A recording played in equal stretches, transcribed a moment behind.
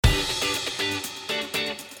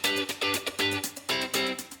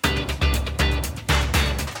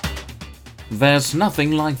There's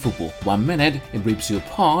nothing like football. 1 minute it rips you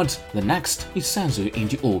apart, the next it sends you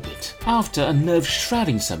into orbit. After a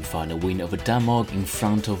nerve-shredding semi-final win over Denmark in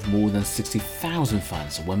front of more than 60,000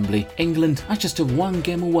 fans at Wembley, England are just one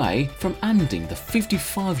game away from ending the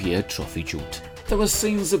 55-year trophy drought. There were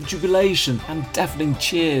scenes of jubilation and deafening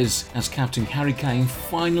cheers as Captain Harry Kane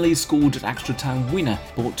finally scored an extra-time winner,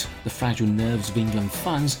 but the fragile nerves of England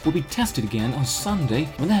fans will be tested again on Sunday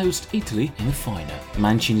when they host Italy in the final.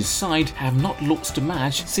 Mancini's side have not lost a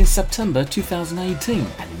match since September 2018,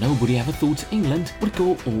 and nobody ever thought England would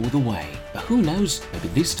go all the way. But who knows, maybe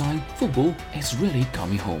this time football is really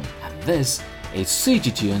coming home. And this is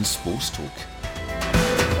CGTN Sports Talk.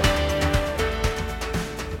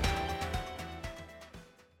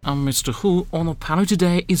 I'm Mr. Hu. On the panel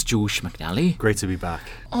today is Josh McNally. Great to be back.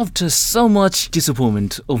 After so much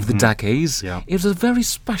disappointment over the decades, it was a very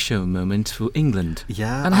special moment for England.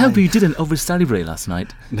 Yeah. And I hope you didn't over-celebrate last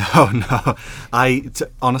night. No.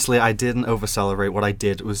 Honestly, I didn't over-celebrate. What I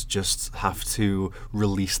did was just have to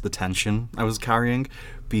release the tension I was carrying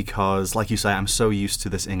because, like you say, I'm so used to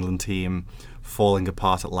this England team falling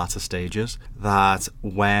apart at latter stages that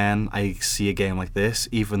when I see a game like this,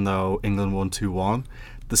 even though England won 2-1,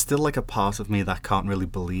 there's still like a part of me that can't really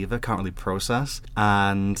believe it, can't really process.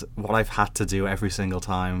 And what I've had to do every single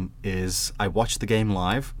time is I watch the game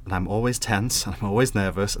live and I'm always tense and I'm always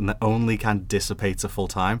nervous, and that only can dissipate a full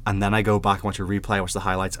time. And then I go back and watch a replay, watch the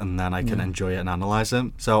highlights, and then I can enjoy it and analyze it.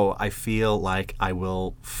 So I feel like I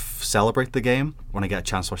will celebrate the game when I get a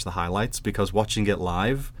chance to watch the highlights, because watching it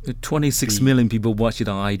live... 26 million people watch it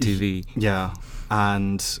on ITV. Yeah,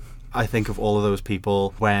 and I think of all of those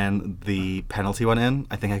people when the penalty went in.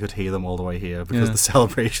 I think I could hear them all the way here because the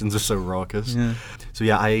celebrations are so raucous. Yeah. So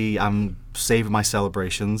yeah, I am saving my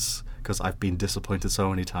celebrations because I've been disappointed so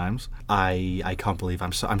many times. I can't believe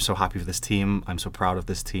I'm so happy for this team. I'm so proud of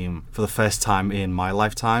this team for the first time in my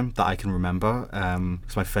lifetime that I can remember.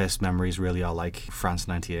 Because my first memories really are like France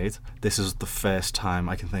 '98. This is the first time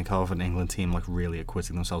I can think of an England team like really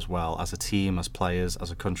acquitting themselves well as a team, as players, as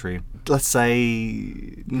a country. Let's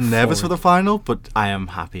say nervous for the final, but I am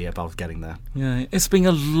happy about getting there. Yeah, it's been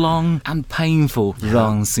a long and painful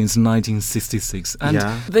run since 1966, and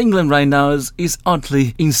the England right now is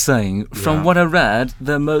utterly insane. From what I read,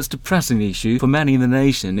 the most pressing issue for many in the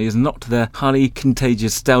nation is not the highly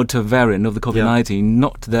contagious Delta variant of the COVID-19,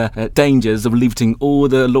 not the dangers of lifting all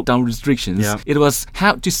the lockdown restrictions. It was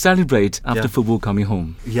how to celebrate after football coming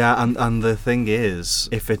home. Yeah, and the thing is,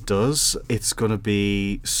 if it does, it's going to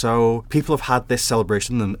be so... People have had this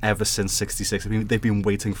celebration ever since 66. I mean, they've been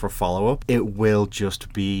waiting for a follow-up. It will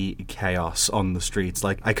just be chaos on the streets.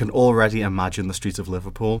 Like, I can already imagine the streets of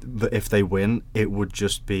Liverpool. That if they win, it would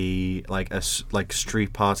just be like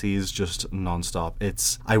street parties just non-stop.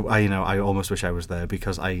 I almost wish I was there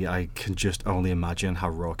because I can just only imagine how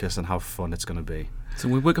raucous and how fun it's going to be. So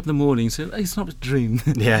we wake up in the morning and say, it's not a dream.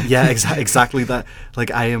 Exactly that. Like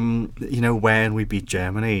I am, when we beat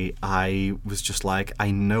Germany, I was just like, I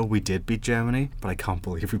know we did beat Germany, but I can't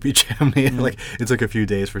believe we beat Germany. Like it took a few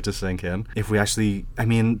days for it to sink in. If we actually,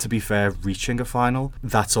 to be fair, reaching a final,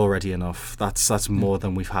 that's already enough. That's more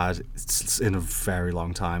than we've had in a very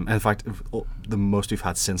long time. In fact, the most we've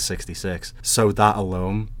had since 66. So that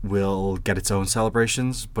alone will get its own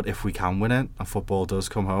celebrations. But if we can win it and football does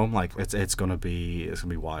come home, like it's gonna be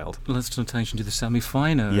wild. Let's turn attention to the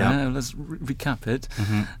semi-final. Let's recap it.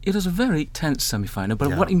 It was a very tense semi-final,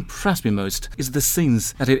 but what impressed me most is the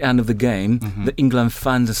scenes at the end of the game. The England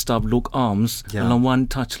fans stopped lock arms along one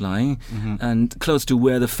touchline and close to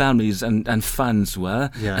where the families and fans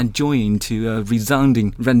were, and joined to a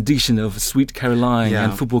resounding rendition of Sweet Caroline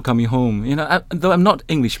and football coming home. Though I'm not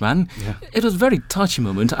Englishman, it was a very touching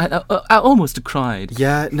moment. I almost cried.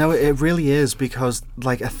 Yeah, no, it really is, because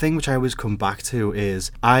like a thing which I always come back to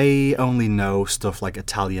is I only know stuff like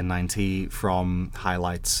Italian 90 from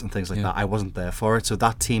highlights and things like that. I wasn't there for it, so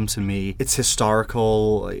that team to me, it's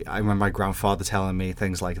historical. I remember my grandfather telling me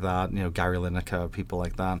things like that, Gary Lineker, people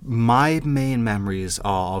like that. My main memories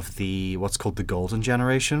are of what's called the golden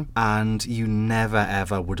generation, and you never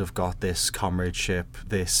ever would have got this comradeship,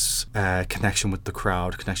 this connection with the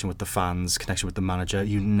crowd, connection with the fans, connection with the manager.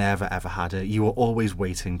 You never ever had it. You were always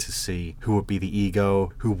waiting to see who would be the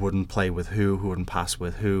ego, who wouldn't play with who wouldn't pass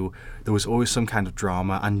with who. There was always some kind of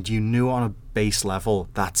drama, and you knew on a base level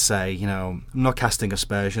that say, I'm not casting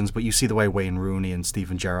aspersions, but you see the way Wayne Rooney and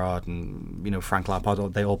Steven Gerrard and, Frank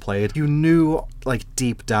Lampard, they all played. You knew,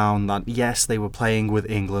 deep down that, yes, they were playing with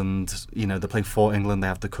England, they're playing for England, they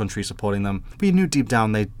have the country supporting them, but you knew deep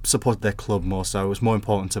down they supported their club more so. It was more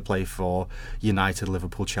important to play for United,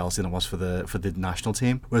 Liverpool, Chelsea than it was for the national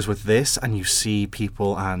team. Whereas with this, and you see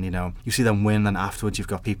people and, you see them win, and afterwards you've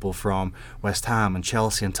got people from West Ham and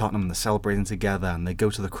Chelsea and Tottenham, and they're celebrating together, and they go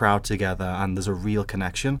to the crowd together, and there's a real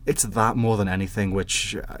connection. It's that more than anything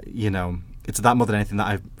which, it's that more than anything that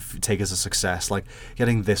I take as a success.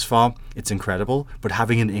 Getting this far, it's incredible. But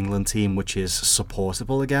having an England team which is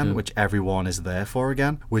supportable again, which everyone is there for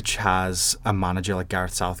again, which has a manager like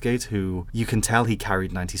Gareth Southgate, who you can tell he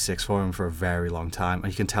carried 96 for him for a very long time,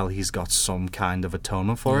 and you can tell he's got some kind of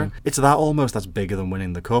atonement for it. It's that almost that's bigger than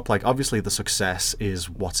winning the cup. Obviously the success is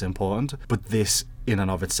what's important, but this in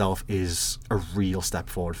and of itself is a real step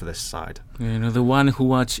forward for this side. The one who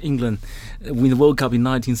watched England win the World Cup in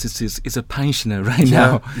 1960s is a pensioner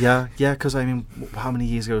now. Yeah, because how many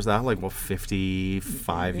years ago was that?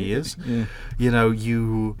 55 years? Yeah.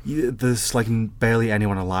 There's barely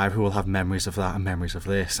anyone alive who will have memories of that and memories of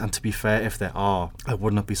this. And to be fair, if there are, I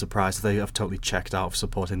would not be surprised if they have totally checked out of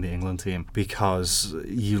supporting the England team, because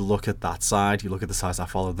you look at that side, you look at the sides that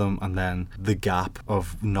followed them, and then the gap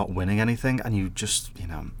of not winning anything, and you just,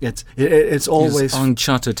 it's always it's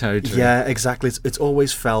uncharted territory. Yeah, exactly. It's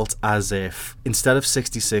always felt as if instead of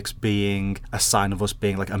 66 being a sign of us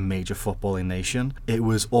being a major footballing nation, it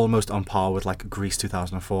was almost on par with Greece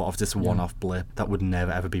 2004 of this one-off blip that would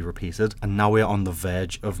never ever be repeated. And now we're on the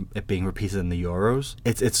verge of it being repeated in the Euros.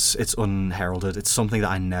 It's unheralded. It's something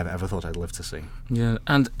that I never ever thought I'd live to see. Yeah,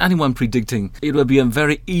 and anyone predicting it will be a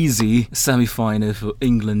very easy semi-final for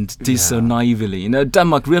England did so naively.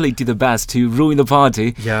 Denmark really did the best to ruin the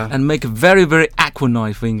party and make a very, very aqua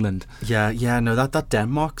night for England. That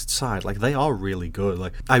Denmark side, they are really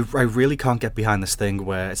good. I really can't get behind this thing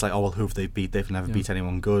where it's who have they beat? They've never beat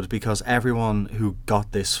anyone good, because everyone who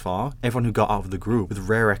got this far, everyone who got out of the group, with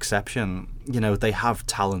rare exception, they have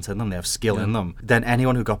talent in them, they have skill in them. Then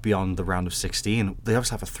anyone who got beyond the round of 16, they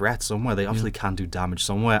obviously have a threat somewhere, they obviously can do damage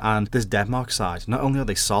somewhere. And this Denmark side, not only are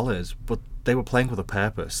they solid, but they were playing with a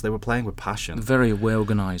purpose. They were playing with passion. Very well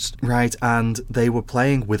organised. Right, and they were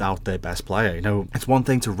playing without their best player. It's one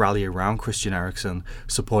thing to rally around Christian Eriksen,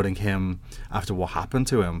 supporting him after what happened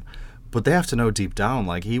to him, but they have to know deep down,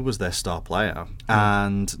 he was their star player,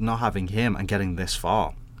 and not having him and getting this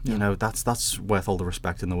far, that's worth all the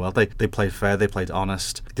respect in the world. They played fair, they played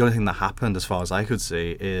honest. The only thing that happened, as far as I could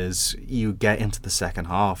see, is you get into the second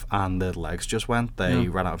half and their legs just went. They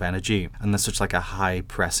ran out of energy, and there's such a high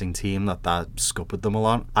pressing team that scuppered them a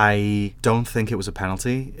lot. I don't think it was a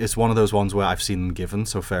penalty. It's one of those ones where I've seen them given,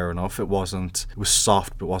 so fair enough. It was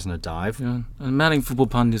soft, but it wasn't a dive. And many football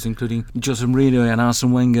pundits, including Jose Mourinho and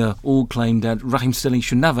Arsene Wenger, all claimed that Raheem Sterling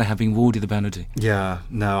should never have been awarded the penalty. Yeah,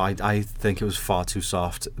 no, I think it was far too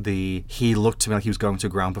soft. He looked to me like he was going to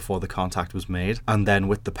ground before the contact was made, and then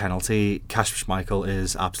with the penalty, Kasper Schmeichel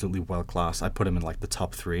is absolutely world class. I put him in the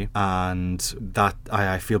top 3, and that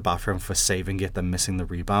I feel bad for him for saving it, then missing the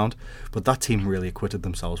rebound, but that team really acquitted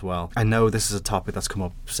themselves well. I know this is a topic that's come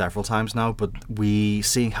up several times now, but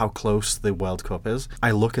seeing how close the World Cup is,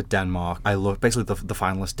 I look at Denmark, I look basically the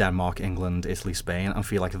finalists, Denmark, England, Italy, Spain, and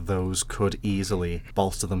feel like those could easily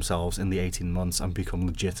bolster themselves in the 18 months and become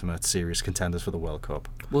legitimate, serious contenders for the World Cup.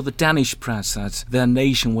 Well, the Danish press said their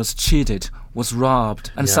nation was cheated, was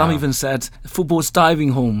robbed, and some even said football's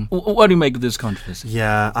diving home. What do you make of this controversy?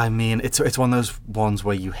 Yeah, it's one of those ones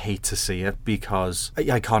where you hate to see it, because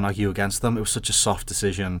I can't argue against them. It was such a soft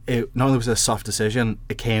decision. Not only was it a soft decision,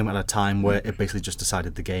 it came at a time where it basically just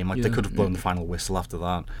decided the game. They could have blown the final whistle after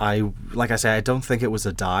that. I don't think it was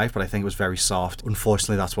a dive, but I think it was very soft.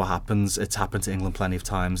 Unfortunately, that's what happens. It's happened to England plenty of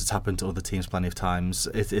times. It's happened to other teams plenty of times.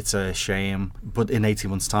 It's a shame, but in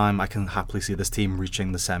 18 months' time, I can happily see this team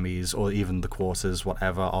reaching the semis or even the quarters,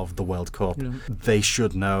 whatever, of the World Cup. They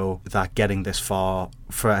should know that getting this far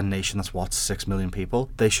for a nation that's 6 million people,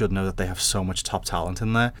 they should know that they have so much top talent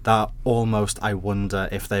in there that almost I wonder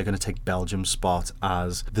if they're going to take Belgium's spot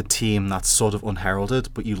as the team that's sort of unheralded,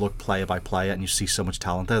 but you look player by player and you see so much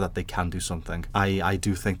talent there that they can do something. I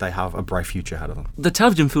do think they have a bright future ahead of them. The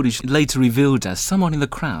television footage later revealed that someone in the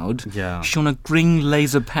crowd shone a green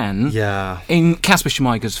laser pen in Kasper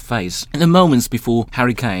Schmeichel's face in the moments before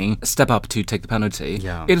Harry Kane stepped up to take the penalty.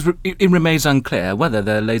 It remains unclear whether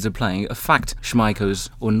the laser playing affect Schmeichel's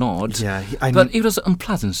or not, but it was an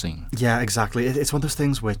unpleasant scene. Yeah, exactly. It's one of those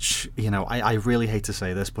things which, I really hate to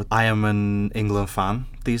say this, but I am an England fan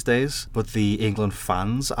these days, but the England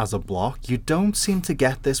fans as a block, you don't seem to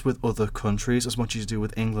get this with other countries as much as you do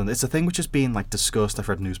with England. It's a thing which is being like discussed. I've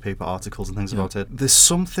read newspaper articles and things about it. There's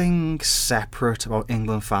something separate about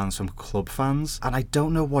England fans from club fans, and I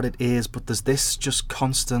don't know what it is, but there's this just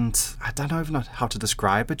constant, I don't even know how to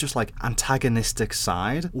describe it, just like antagonistic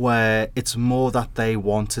side where it's more that they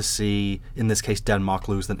want to see, in this case, Denmark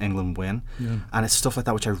lose than England win. And it's stuff like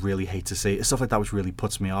that which I really hate to see. It's stuff like that which really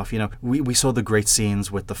puts me off. You know, we saw the great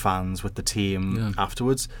scenes with the fans, with the team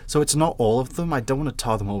afterwards. So it's not all of them. I don't want to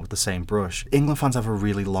tar them all with the same brush. England fans have a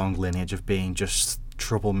really long lineage of being just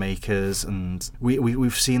troublemakers, and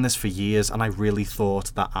we've seen this for years. And I really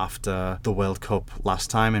thought that after the World Cup last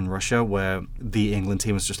time in Russia, where the England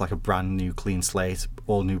team was just like a brand new clean slate,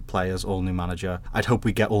 all new players, all new manager, I'd hope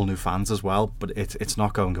we get all new fans as well, but it's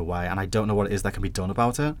not going away, and I don't know what it is that can be done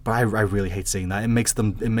about it, but I really hate seeing that. It makes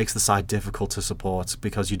the side difficult to support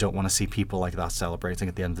because you don't want to see people like that celebrating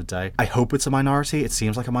at the end of the day. I hope it's a minority. It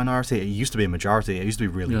seems like a minority. It used to be a majority. It used to be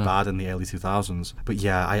really bad in the early 2000s, but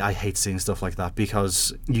yeah, I hate seeing stuff like that because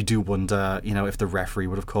you do wonder, you know, if the referee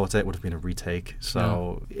would have caught it, it would have been a retake.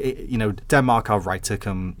 So, you know, Denmark are right to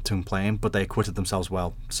complain, but they acquitted themselves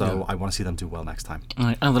well. So I want to see them do well next time.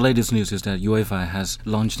 Right. And the latest news is that UEFA has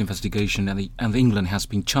launched an investigation, and England has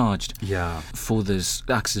been charged for this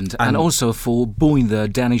accident and also for booing the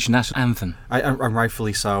Danish national anthem. And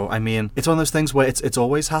rightfully so. I mean, it's one of those things where it's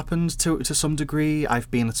always happened to some degree. I've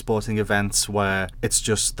been at sporting events where it's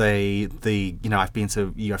just you know, I've been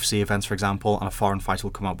to UFC events, for example, and a foreign fighter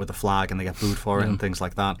will come up with a flag and they get booed for it and things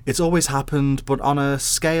like that. It's always happened, but on a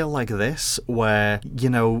scale like this, where, you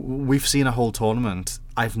know, we've seen a whole tournament,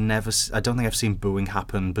 I don't think I've seen booing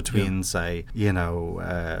happen between, say, you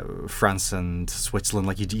know, France and Switzerland.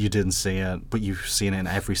 Like you didn't see it, but you've seen it in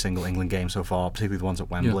every single England game so far, particularly the ones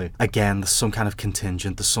at Wembley. Again, there's some kind of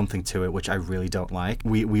contingent. There's something to it which I really don't like.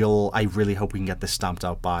 I really hope we can get this stamped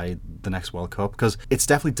out by the next World Cup, because it's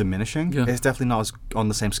definitely diminishing. It's definitely not as on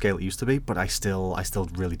the same scale it used to be, but I still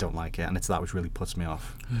really don't like it, and it's that which really puts me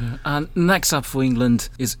off. And next up for England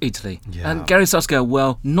is Italy. And Gary Southgate,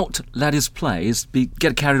 well, not let his players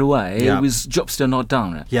get carried away. His job's still not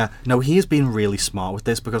done. No, he has been really smart with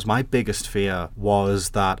this, because my biggest fear was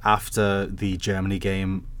that after the Germany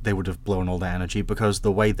game, they would have blown all their energy, because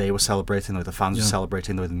the way they were celebrating, the way the fans were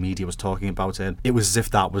celebrating, the way the media was talking about it, it was as if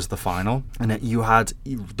that was the final. And you had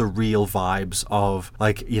the real vibes of,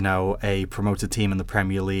 like, you know, a promoted team in the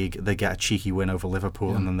Premier League, they get a cheeky win over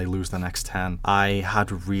Liverpool and then they lose the next 10. I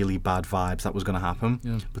had really bad vibes that was going to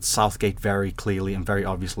happen. But Southgate very clearly and very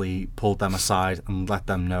obviously pulled them aside and let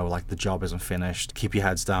them know, like, the job isn't finished, keep your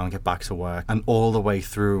heads down, get back to work. And all the way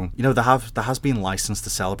through, you know, there has been license to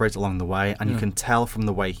celebrate along the way, and you can tell from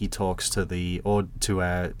the way he talks to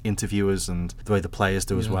interviewers and the way the players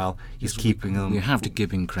do as well. He's keeping them. You have to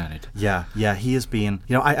give him credit. He has been.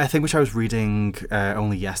 You know, I think, which I was reading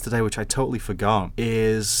only yesterday, which I totally forgot,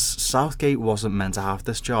 is Southgate wasn't meant to have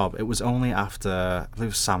this job. It was only after, I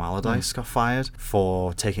believe, Sam Allardyce got fired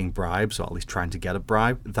for taking bribes, or at least trying to get a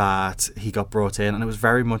bribe, that he got brought in, and it was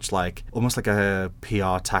very much like, almost like a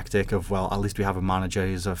PR tactic of, well, at least we have a manager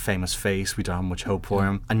who's a famous face, we don't have much hope for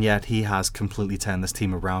him, and yet he has completely turned this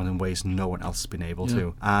team around in ways no one else has been able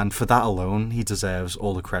to. And for that alone, he deserves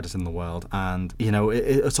all the credit in the world. And, you know,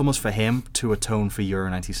 it's almost for him to atone for Euro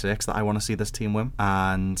 96 that I want to see this team win.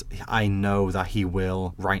 And I know that he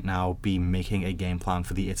will right now be making a game plan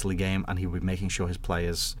for the Italy game, and he will be making sure his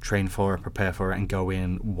players train for it, prepare for it, and go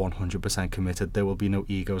in 100% committed. There will be no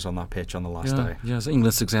egos on that pitch on the last day. Yes,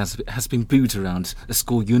 England's success has been built around a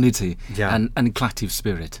school unity and collective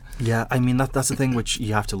spirit. Yeah, I mean, that's the thing which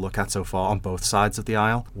you have to look at so far on both sides of the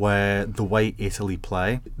aisle, where the way Italy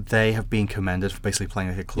play, they have been commended for basically playing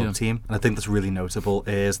like a club team. And I think that's really notable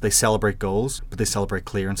is they celebrate goals, but they celebrate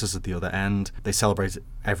clearances at the other end. They celebrate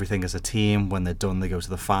everything as a team. When they're done, they go to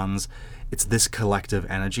the fans. It's this collective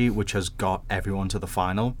energy which has got everyone to the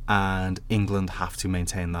final, and England have to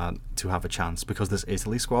maintain that to have a chance, because this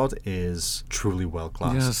Italy squad is truly world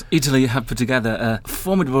class. Yes, Italy have put together a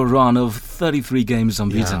formidable run of 33 games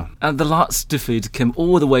unbeaten, and the last defeat came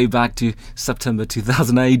all the way back to September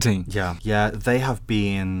 2018. Yeah, they have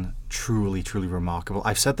been truly, truly remarkable.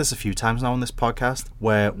 I've said this a few times now on this podcast,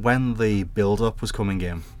 where when the build-up was coming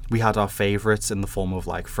in, We had our favourites in the form of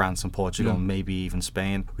like France and Portugal, and maybe even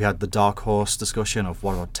Spain. We had the dark horse discussion of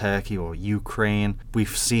what about Turkey or Ukraine.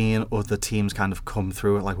 We've seen other teams kind of come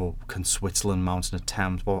through it, like, well, can Switzerland mount an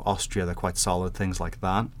attempt? Or Austria, they're quite solid, things like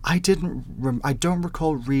that. I don't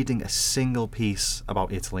recall reading a single piece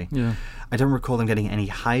about Italy. Yeah. I don't recall them getting any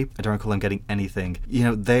hype. I don't recall them getting anything. You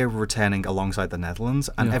know, they're returning alongside the Netherlands,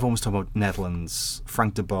 and everyone was talking about Netherlands,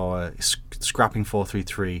 Frank de Boer, scrapping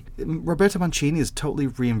 4-3-3. Roberto Mancini has totally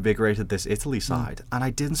reinvigorated this Italy side, and I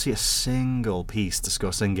didn't see a single piece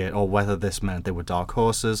discussing it or whether this meant they were dark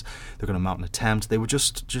horses, they're going to mount an attempt. They were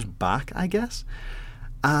just back, I guess.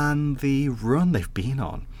 And the run they've been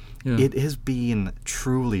on, it has been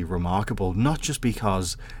truly remarkable, not just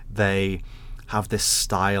because they have this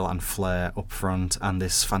style and flair up front and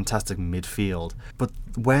this fantastic midfield, but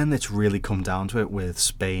when it's really come down to it with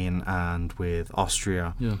Spain and with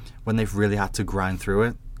Austria, when they've really had to grind through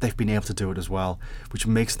it, they've been able to do it as well, which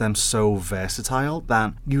makes them so versatile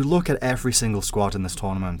that you look at every single squad in this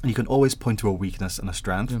tournament and you can always point to a weakness and a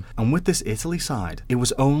strength. And with this Italy side, it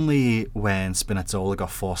was only when Spinazzola got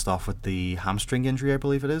forced off with the hamstring injury, I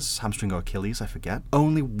believe it is, hamstring or Achilles, I forget.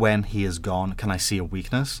 Only when he is gone can I see a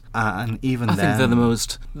weakness, and even I then, think they're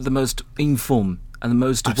the most informed and the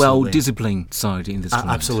most well-disciplined side in this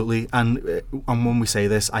tournament. Absolutely. And when we say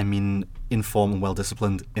this, I mean informed and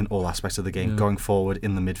well-disciplined in all aspects of the game. Going forward,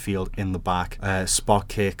 in the midfield, in the back, spot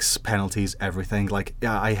kicks, penalties, everything. Like,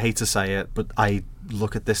 I hate to say it, but I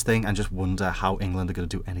look at this thing and just wonder how England are going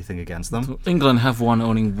to do anything against them. So England have won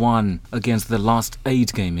only one against the last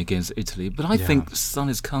 8 games against Italy, but I think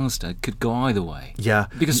Sonny's counter could go either way. Yeah.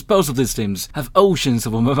 Because both of these teams have oceans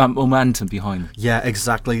of momentum behind them. Yeah,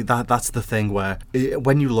 exactly. That's the thing where,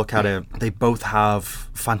 when you look at it, they both have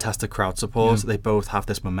fantastic crowd support. They both have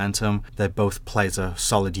this momentum. They both play as a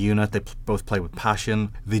solid unit. They both play with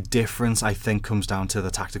passion. The difference, I think, comes down to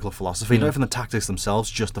the tactical philosophy. Not even the tactics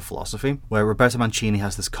themselves, just the philosophy, where Roberto Mancini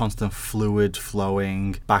has this constant fluid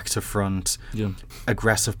flowing back to front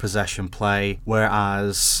aggressive possession play,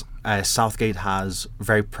 whereas Southgate has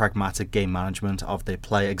very pragmatic game management of they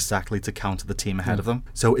play exactly to counter the team ahead of them.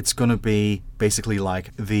 So it's going to be basically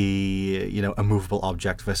like the immovable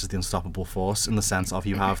object versus the unstoppable force, in the sense of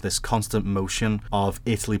you have this constant motion of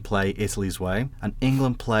Italy play Italy's way and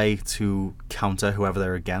England play to counter whoever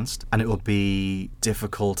they're against, and it will be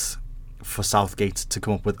difficult for Southgate to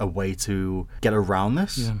come up with a way to get around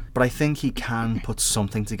this. But I think he can put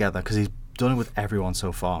something together because he's done it with everyone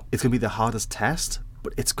so far. It's going to be the hardest test,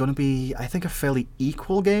 but it's going to be, I think, a fairly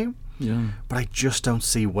equal game. But I just don't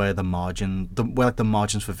see where the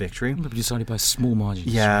margins for victory. They'll be decided by small margins.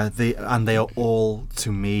 Yeah, they are all,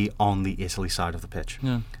 to me, on the Italy side of the pitch.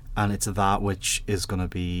 And it's that which is going to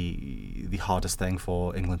be the hardest thing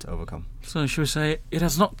for England to overcome. So should we say it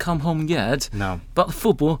has not come home yet? No. But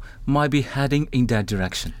football might be heading in that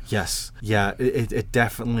direction. Yes. Yeah, it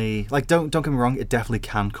definitely... Like, don't get me wrong, it definitely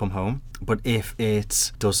can come home. But if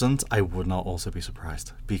it doesn't, I would not also be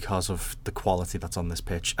surprised because of the quality that's on this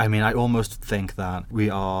pitch. I mean, I almost think that we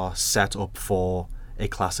are set up for a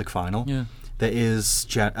classic final. There is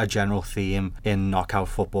a general theme in knockout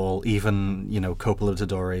football, even, Copa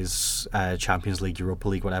Libertadores, Champions League, Europa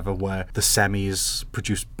League, whatever, where the semis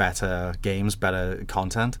produce better games, better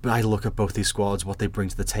content. But I look at both these squads, what they bring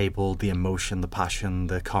to the table, the emotion, the passion,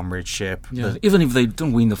 the comradeship. Even if they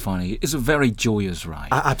don't win the final, it's a very joyous ride.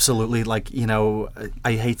 Absolutely. Like,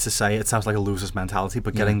 I hate to say it sounds like a loser's mentality,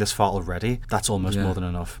 but getting this far already, that's almost more than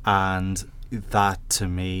enough. And that to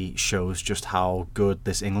me shows just how good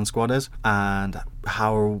this England squad is and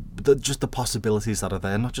how just the possibilities that are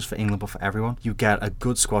there, not just for England but for everyone. You get a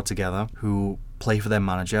good squad together who play for their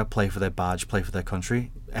manager, play for their badge, play for their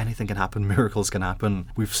country. Anything can happen, miracles can happen.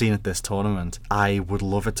 We've seen it this tournament. I would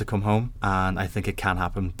love it to come home and I think it can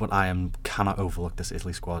happen, but I cannot overlook this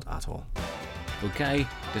Italy squad at all. Okay,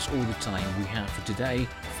 that's all the time we have for today.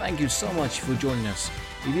 Thank you so much for joining us.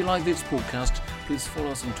 If you like this podcast, please follow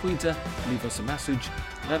us on Twitter, leave us a message,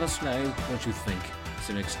 let us know what you think.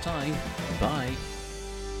 See you next time. Bye.